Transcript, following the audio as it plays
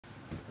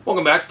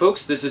Welcome back,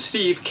 folks. This is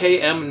Steve,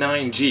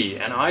 KM9G,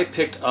 and I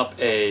picked up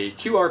a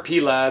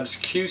QRP Labs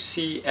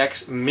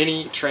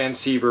QCX-Mini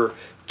transceiver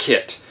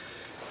kit.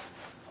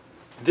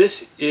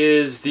 This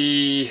is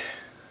I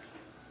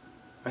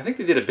think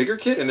they did a bigger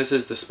kit, and this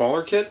is the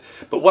smaller kit,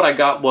 but what I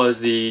got was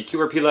the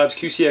QRP Labs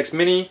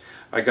QCX-Mini,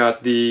 I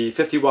got the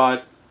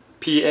 50-watt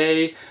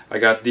PA, I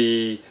got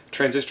the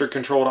transistor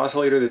controlled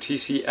oscillator, the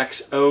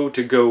TCXO,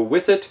 to go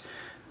with it.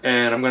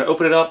 And I'm going to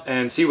open it up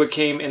and see what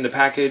came in the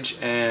package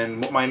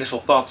and what my initial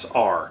thoughts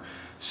are.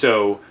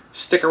 So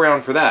stick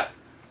around for that.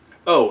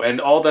 Oh, and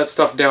all that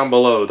stuff down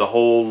below, the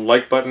whole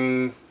like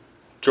button,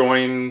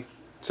 join,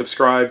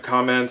 subscribe,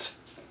 comments,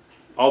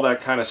 all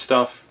that kind of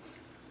stuff.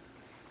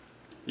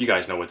 You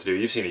guys know what to do.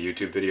 You've seen a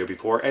YouTube video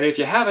before. And if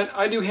you haven't,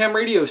 I do ham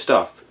radio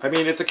stuff. I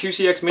mean, it's a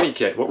QCX Mini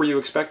kit. What were you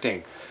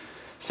expecting?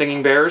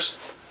 Singing bears?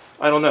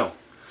 I don't know.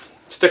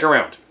 Stick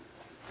around.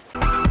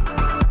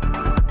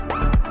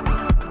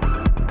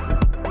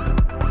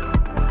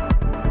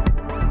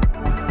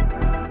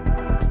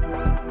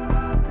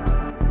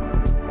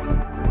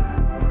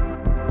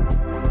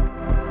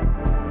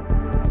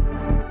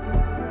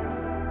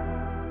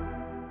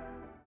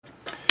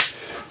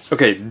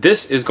 Okay,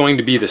 this is going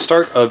to be the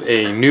start of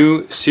a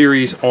new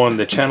series on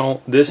the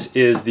channel. This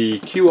is the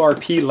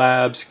QRP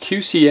Labs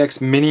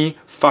QCX-Mini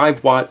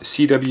 5-watt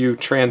CW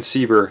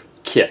transceiver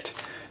kit.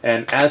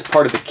 And as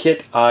part of the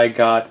kit, I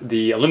got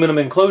the aluminum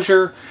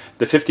enclosure,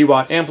 the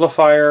 50-watt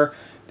amplifier,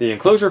 the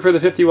enclosure for the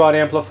 50-watt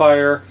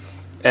amplifier,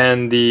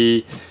 and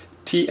the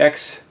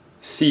TCXO,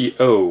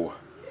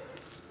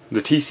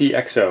 the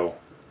TCXO.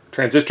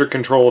 Transistor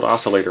controlled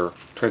oscillator,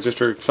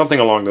 transistor, something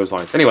along those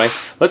lines. Anyway,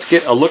 let's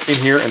get a look in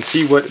here and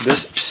see what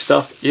this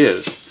stuff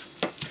is.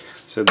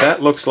 So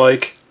that looks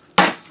like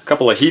a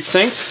couple of heat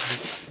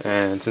sinks,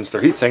 and since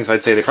they're heat sinks,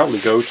 I'd say they probably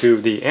go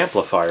to the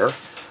amplifier.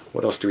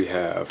 What else do we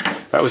have?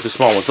 That was the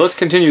small one. So let's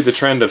continue the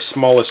trend of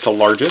smallest to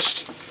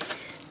largest.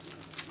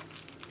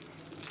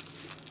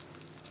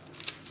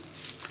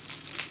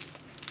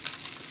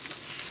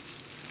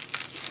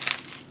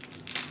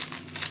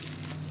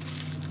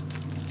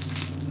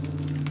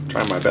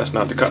 Trying my best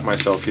not to cut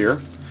myself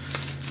here,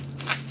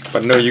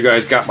 but I know you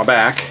guys got my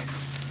back.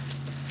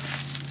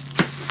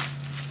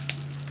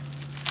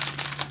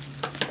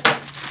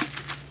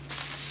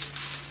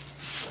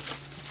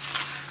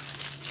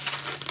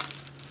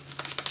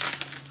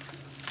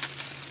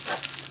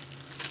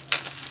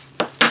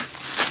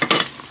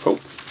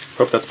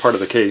 Hope that's part of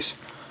the case.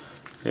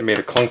 It made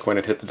a clunk when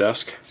it hit the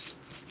desk.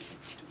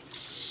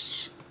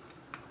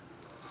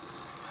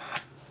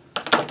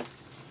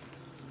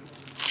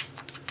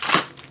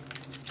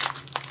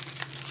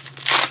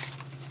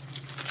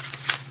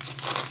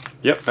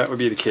 Yep, that would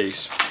be the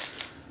case.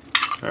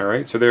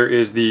 Alright, so there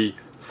is the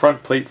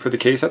front plate for the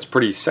case. That's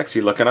pretty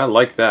sexy looking. I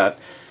like that.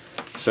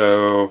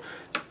 So,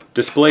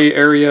 display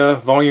area,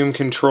 volume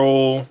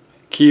control,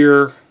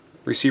 keyer,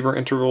 receiver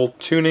interval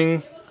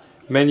tuning,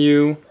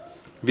 menu,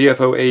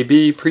 VFO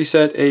AB,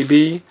 preset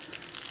AB.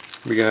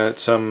 We got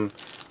some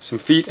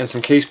feet and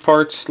some case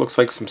parts. Looks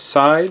like some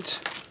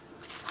sides.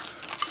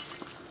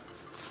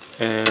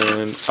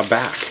 And a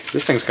back.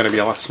 This thing's going to be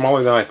a lot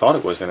smaller than I thought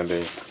it was going to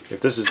be. If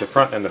this is the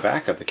front and the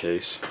back of the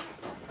case.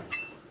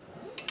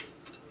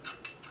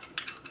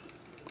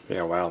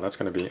 Yeah, wow, that's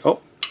going to be...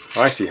 Oh,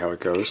 I see how it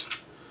goes.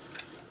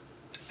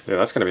 Yeah,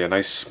 that's going to be a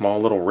nice small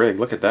little rig.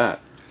 Look at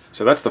that.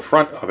 So that's the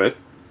front of it.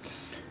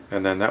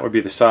 And then that would be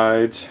the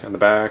sides and the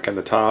back and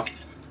the top.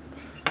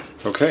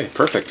 Okay,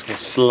 perfect. We'll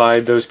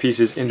slide those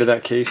pieces into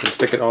that case and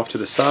stick it off to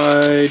the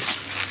side.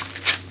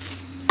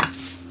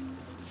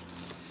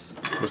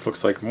 This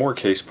looks like more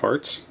case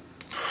parts.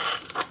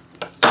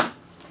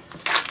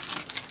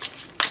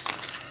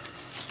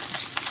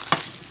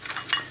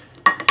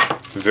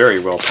 Very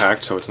well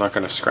packed, so it's not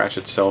going to scratch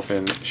itself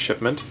in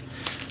shipment.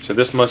 So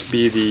this must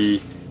be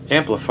the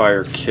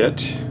amplifier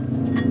kit.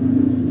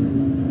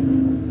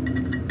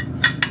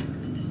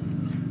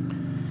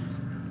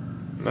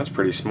 And that's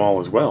pretty small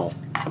as well.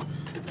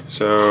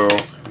 So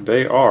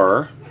they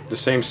are the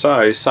same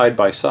size side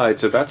by side,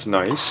 so that's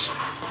nice.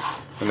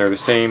 And they're the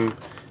same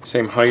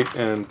height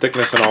and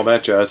thickness and all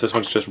that jazz. This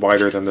one's just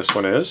wider than this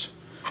one is.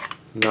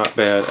 Not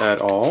bad at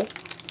all.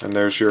 And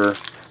there's your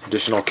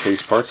additional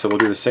case parts, so we'll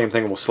do the same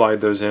thing. We'll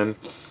slide those in.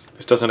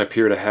 This doesn't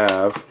appear to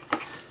have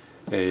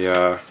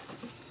a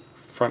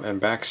front and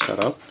back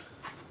setup.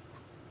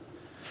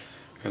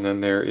 And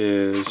then there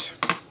is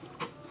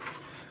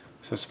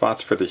some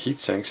spots for the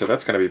heatsink, so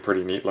that's going to be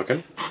pretty neat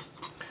looking.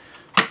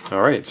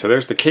 Alright, so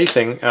there's the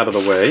casing out of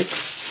the way.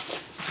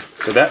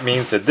 So that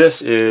means that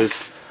this is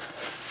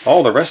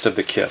all the rest of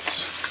the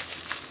kits.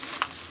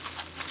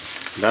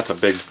 And that's a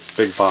big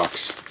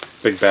box,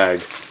 big bag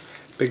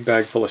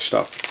full of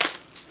stuff.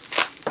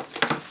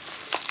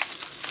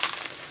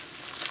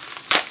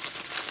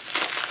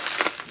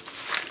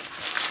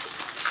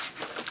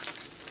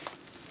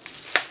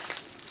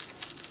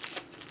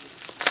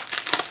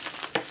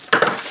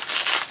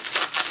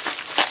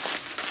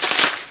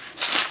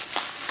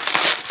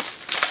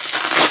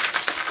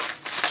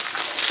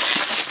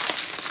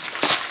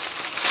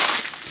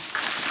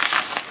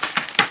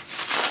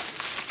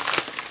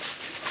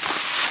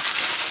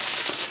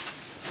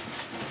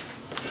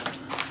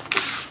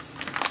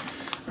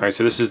 Alright,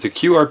 so this is the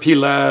QRP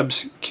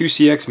Labs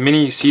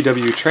QCX-Mini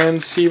CW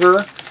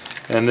transceiver,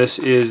 and this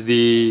is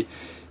the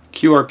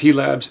QRP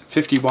Labs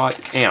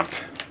 50-watt amp.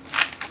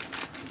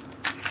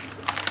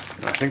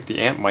 I think the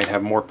amp might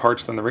have more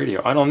parts than the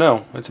radio. I don't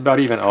know. It's about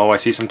even. Oh, I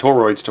see some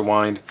toroids to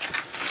wind.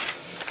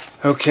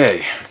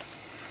 Okay,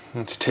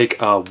 let's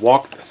take a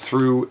walk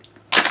through.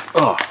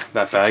 Oh,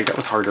 that bag. That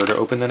was harder to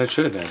open than it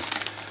should have been.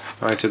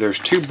 Alright, so there's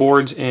 2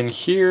 boards in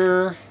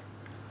here.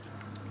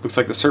 Looks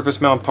like the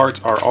surface mount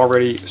parts are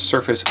already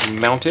surface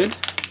mounted.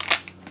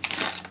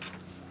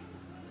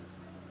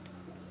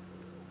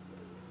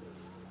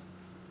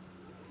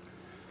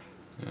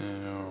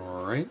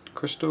 Alright,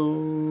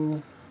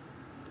 crystal.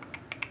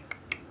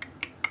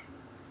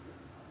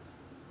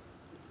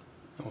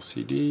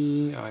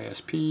 LCD,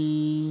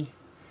 ISP,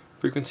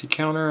 frequency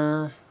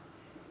counter,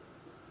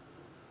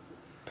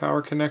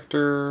 power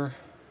connector.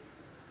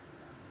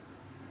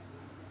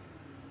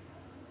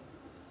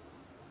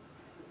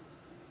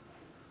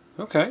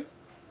 Okay,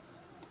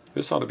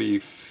 this ought to be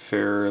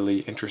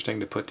fairly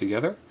interesting to put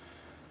together.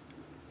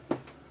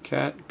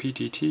 CAT,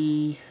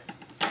 PTT.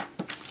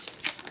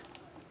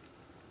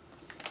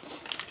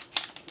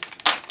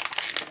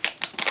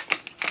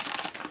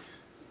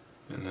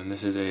 And then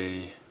this is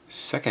a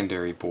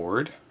secondary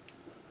board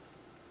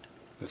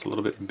that's a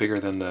little bit bigger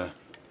than the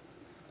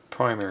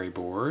primary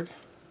board.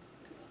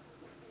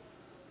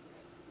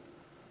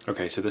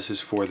 Okay, so this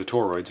is for the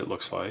toroids, it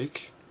looks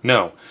like.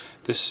 No,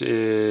 this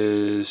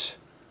is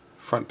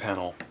front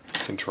panel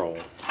control.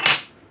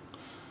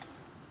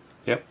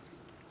 Yep,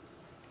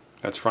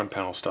 that's front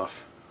panel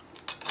stuff.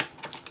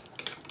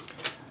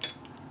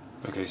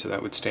 Okay, so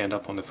that would stand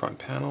up on the front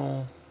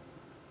panel.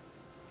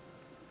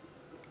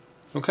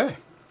 Okay.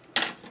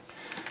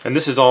 And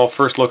this is all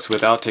first looks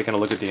without taking a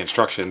look at the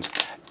instructions,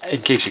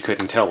 in case you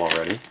couldn't tell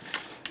already.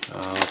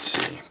 Let's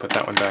see, put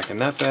that one back in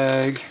that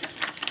bag.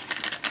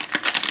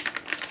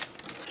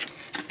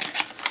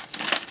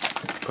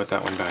 Put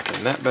that one back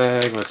in that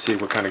bag. Let's see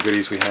what kind of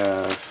goodies we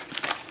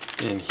have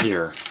in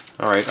here.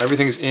 Alright,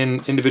 everything's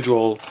in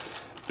individual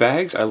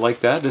bags. I like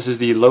that. This is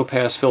the low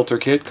pass filter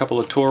kit, couple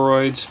of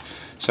toroids,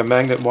 some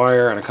magnet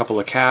wire, and a couple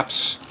of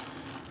caps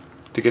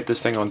to get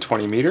this thing on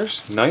 20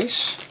 meters.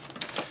 Nice.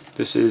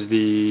 This is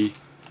the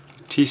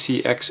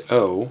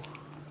TCXO.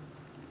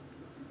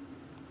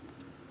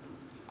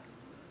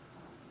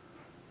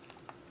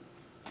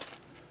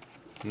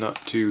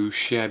 Not too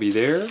shabby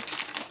there.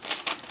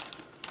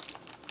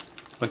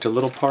 Bunch of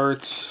little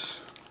parts,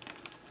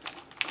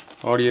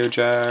 audio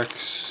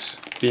jacks,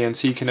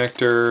 BNC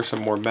connector, some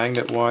more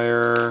magnet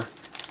wire,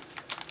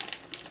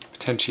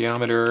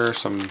 potentiometer,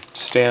 some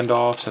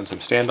standoffs and some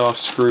standoff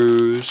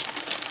screws.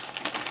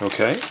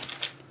 Okay.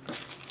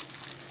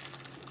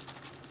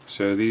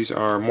 So these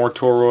are more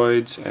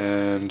toroids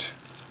and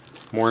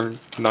more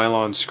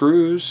nylon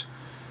screws.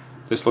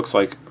 This looks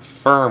like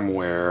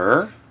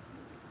firmware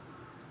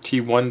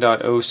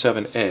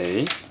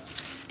T1.07a.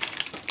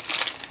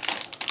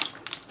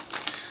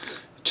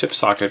 Chip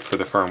socket for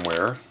the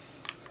firmware.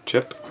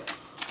 Chip.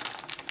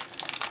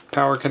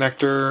 Power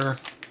connector.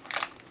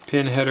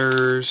 Pin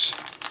headers.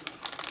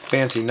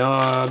 Fancy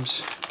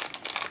knobs.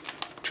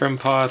 Trim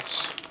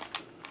pots.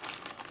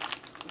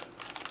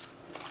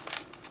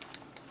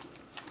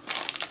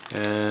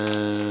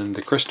 And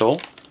the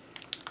crystal,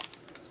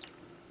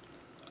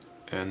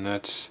 and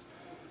that's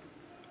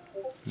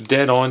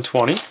dead on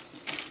 20.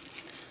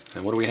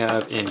 And what do we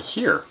have in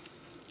here?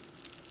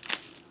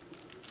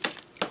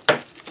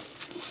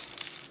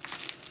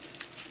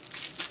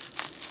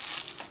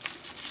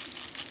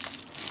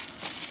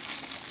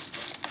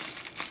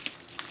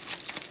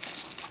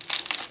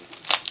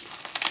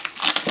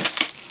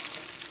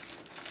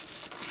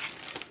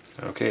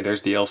 Okay,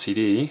 there's the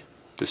LCD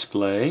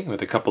display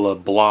with a couple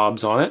of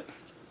blobs on it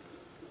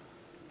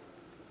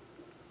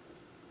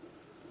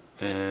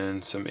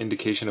and some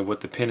indication of what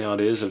the pinout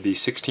is of the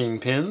 16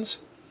 pins.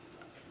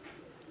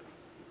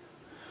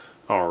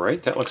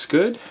 Alright, that looks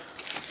good.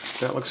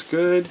 That looks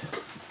good.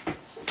 We'll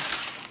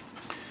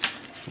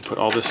put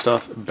all this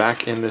stuff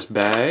back in this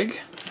bag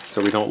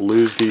so we don't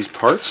lose these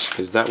parts,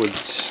 because that would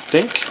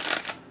stink.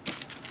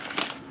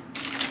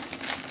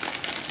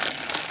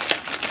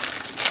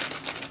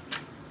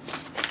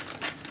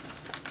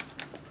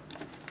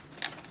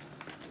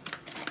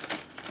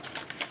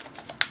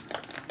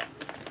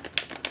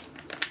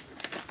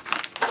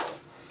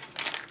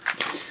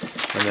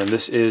 And then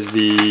this is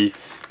the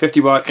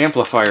 50-watt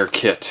amplifier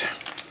kit.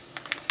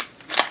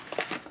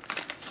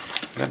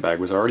 That bag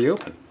was already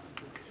open.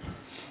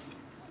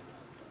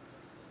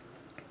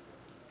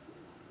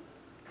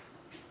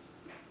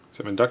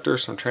 Some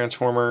inductors, some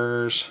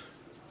transformers,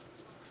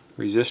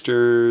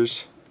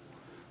 resistors.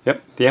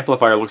 Yep, the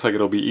amplifier looks like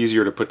it'll be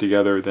easier to put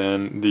together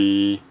than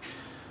the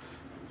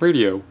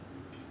radio.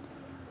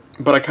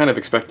 But I kind of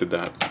expected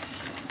that.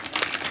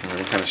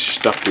 What kind of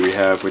stuff do we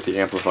have with the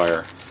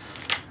amplifier?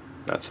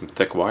 That's some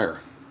thick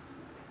wire.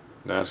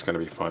 That's going to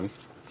be fun.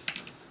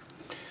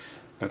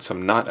 That's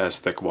some not as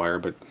thick wire,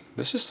 but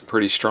this is some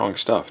pretty strong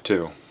stuff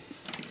too.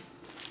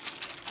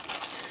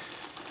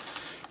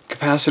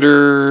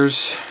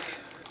 capacitors,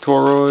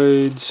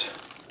 toroids.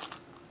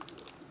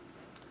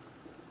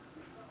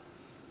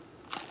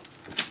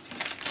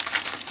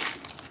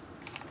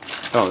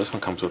 Oh, this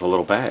one comes with a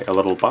little bag, a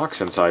little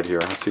box inside here.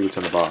 Let's see what's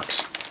in the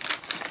box.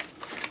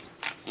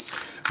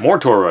 More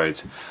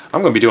toroids.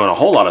 I'm going to be doing a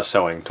whole lot of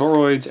sewing.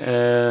 Toroids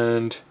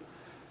and...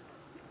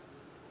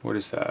 what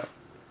is that?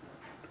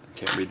 I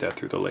can't read that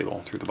through the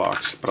label, through the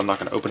box, but I'm not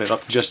going to open it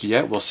up just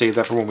yet. We'll save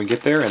that for when we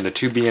get there. And the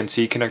two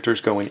BNC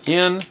connectors going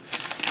in.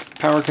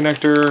 Power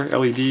connector,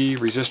 LED,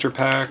 resistor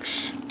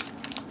packs,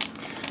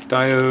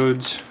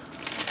 diodes.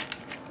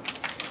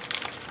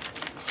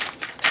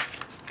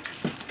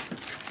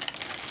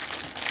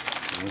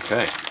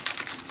 Okay.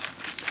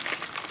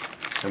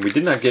 And we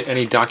did not get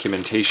any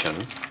documentation,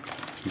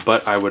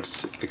 but I would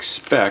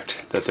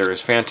expect that there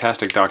is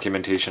fantastic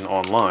documentation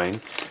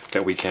online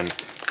that we can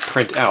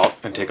print out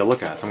and take a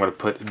look at. So I'm going to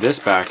put this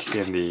back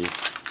in the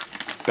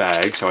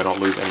bag so I don't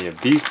lose any of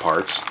these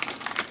parts.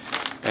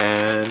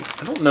 And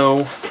I don't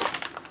know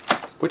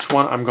which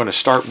one I'm going to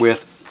start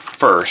with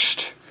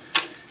first.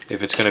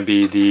 If it's going to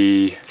be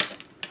the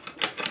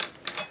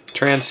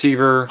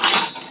transceiver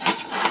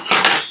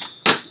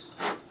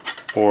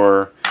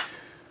or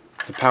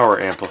the power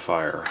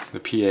amplifier, the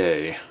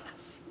PA.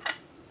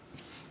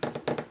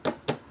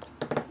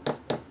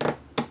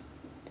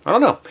 I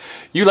don't know.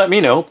 You let me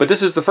know, but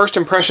this is the first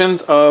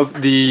impressions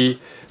of the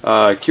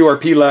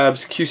QRP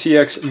Labs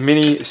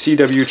QCX-Mini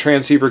CW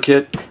transceiver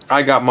kit.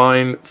 I got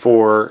mine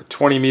for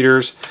 20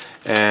 meters,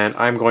 and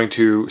I'm going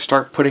to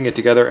start putting it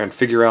together and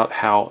figure out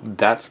how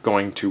that's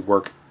going to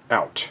work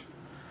out.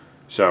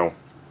 So,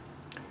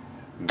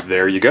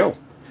 there you go.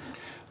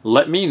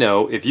 Let me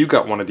know if you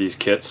got one of these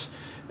kits,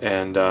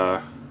 and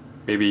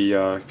maybe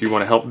if you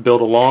want to help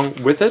build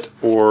along with it,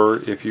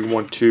 or if you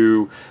want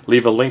to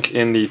leave a link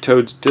in the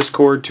Toads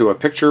Discord to a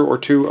picture or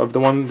two of the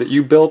one that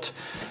you built,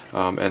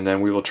 and then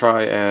we will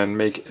try and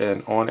make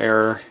an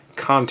on-air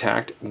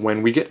contact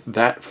when we get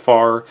that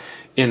far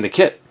in the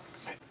kit.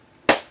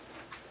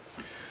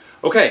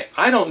 Okay,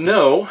 I don't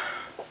know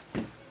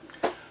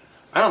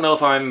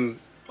if I'm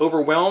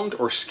overwhelmed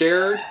or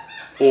scared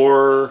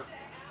or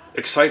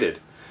excited.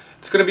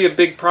 It's going to be a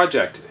big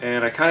project,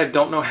 and I kind of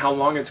don't know how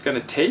long it's going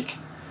to take,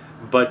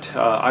 but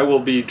I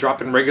will be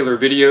dropping regular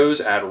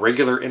videos at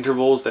regular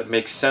intervals that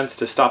make sense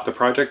to stop the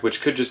project,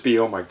 which could just be,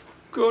 oh my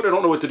god, I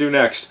don't know what to do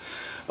next.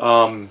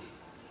 So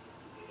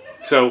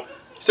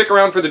stick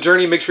around for the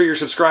journey. Make sure you're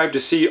subscribed to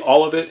see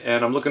all of it,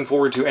 and I'm looking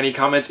forward to any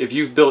comments. If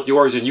you've built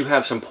yours and you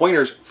have some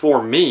pointers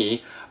for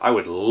me, I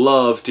would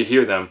love to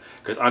hear them,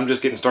 because I'm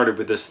just getting started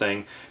with this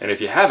thing. And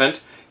if you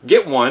haven't,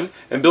 get one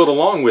and build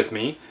along with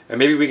me, and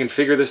maybe we can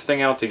figure this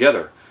thing out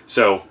together.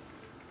 So,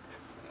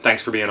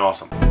 thanks for being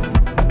awesome.